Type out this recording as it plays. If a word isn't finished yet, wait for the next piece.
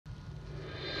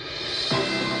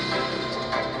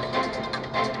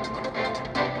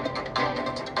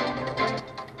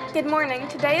Good morning.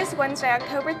 Today is Wednesday,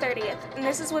 October 30th, and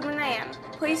this is Woodman AM.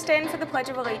 Please stand for the Pledge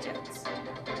of Allegiance.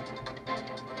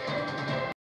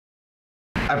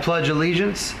 I pledge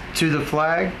allegiance to the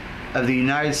flag of the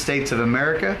United States of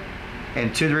America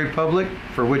and to the republic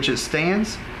for which it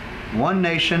stands, one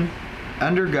nation,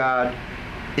 under God,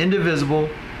 indivisible,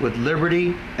 with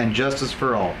liberty and justice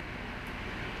for all.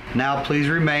 Now please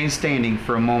remain standing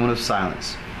for a moment of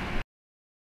silence.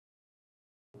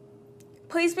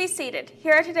 Please be seated.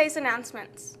 Here are today's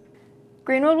announcements.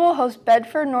 Greenwood will host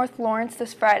Bedford North Lawrence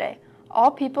this Friday.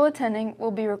 All people attending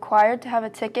will be required to have a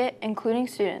ticket, including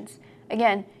students.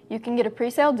 Again, you can get a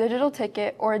pre-sale digital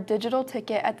ticket or a digital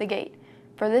ticket at the gate.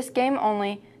 For this game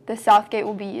only, the south gate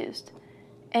will be used,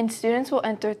 and students will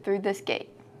enter through this gate.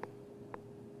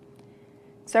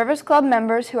 Service Club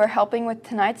members who are helping with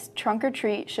tonight's trunk or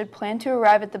treat should plan to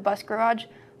arrive at the bus garage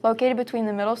located between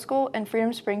the middle school and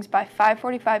Freedom Springs by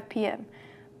 5:45 p.m.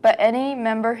 But any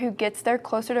member who gets there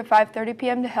closer to 5:30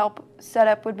 p.m. to help set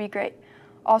up would be great.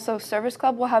 Also, Service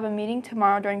Club will have a meeting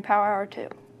tomorrow during Power Hour 2.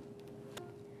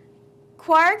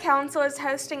 Choir Council is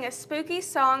hosting a spooky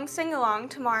song sing-along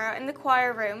tomorrow in the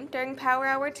choir room during Power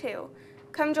Hour 2.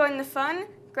 Come join the fun,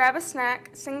 grab a snack,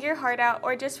 sing your heart out,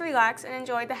 or just relax and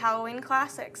enjoy the Halloween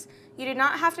classics. You do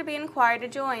not have to be in choir to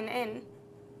join in.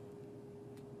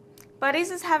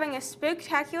 Buddies is having a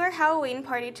spooktacular Halloween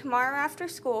party tomorrow after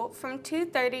school from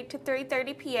 2:30 to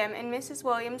 3:30 p.m. in Mrs.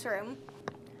 Williams' room.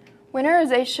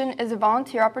 Winterization is a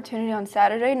volunteer opportunity on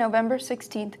Saturday, November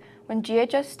 16th, when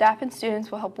GHS staff and students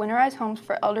will help winterize homes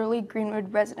for elderly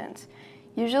Greenwood residents.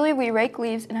 Usually we rake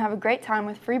leaves and have a great time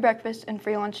with free breakfast and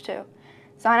free lunch too.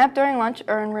 Sign up during lunch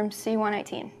or in room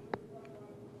C118.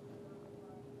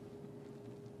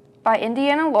 By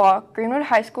Indiana law, Greenwood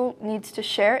High School needs to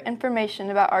share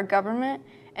information about our government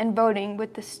and voting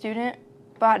with the student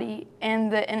body,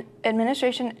 and the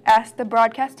administration asked the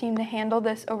broadcast team to handle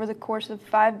this over the course of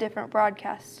 5 different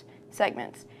broadcast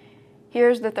segments.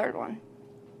 Here's the third one.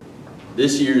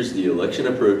 This year, as the election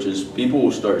approaches, people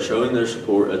will start showing their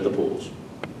support at the polls.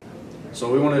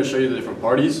 So we wanted to show you the different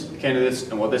parties,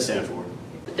 candidates, and what they stand for.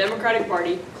 The Democratic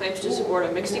Party claims to support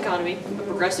a mixed economy, a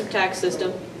progressive tax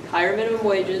system, higher minimum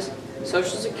wages,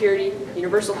 Social Security,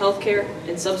 universal health care,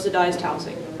 and subsidized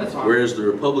housing. Whereas the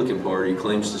Republican Party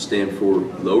claims to stand for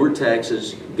lower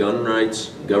taxes, gun rights,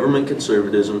 government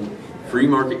conservatism, free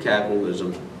market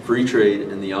capitalism, free trade,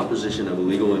 and the opposition of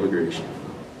illegal immigration.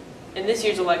 In this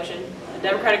year's election, the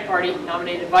Democratic Party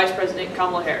nominated Vice President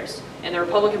Kamala Harris, and the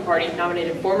Republican Party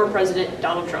nominated former President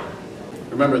Donald Trump.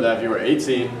 Remember that if you are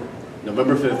 18,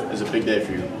 November 5th is a big day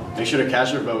for you. Make sure to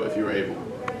cast your vote if you are able.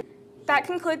 That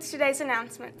concludes today's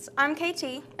announcements. I'm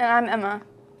KT. And I'm Emma.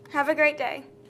 Have a great day.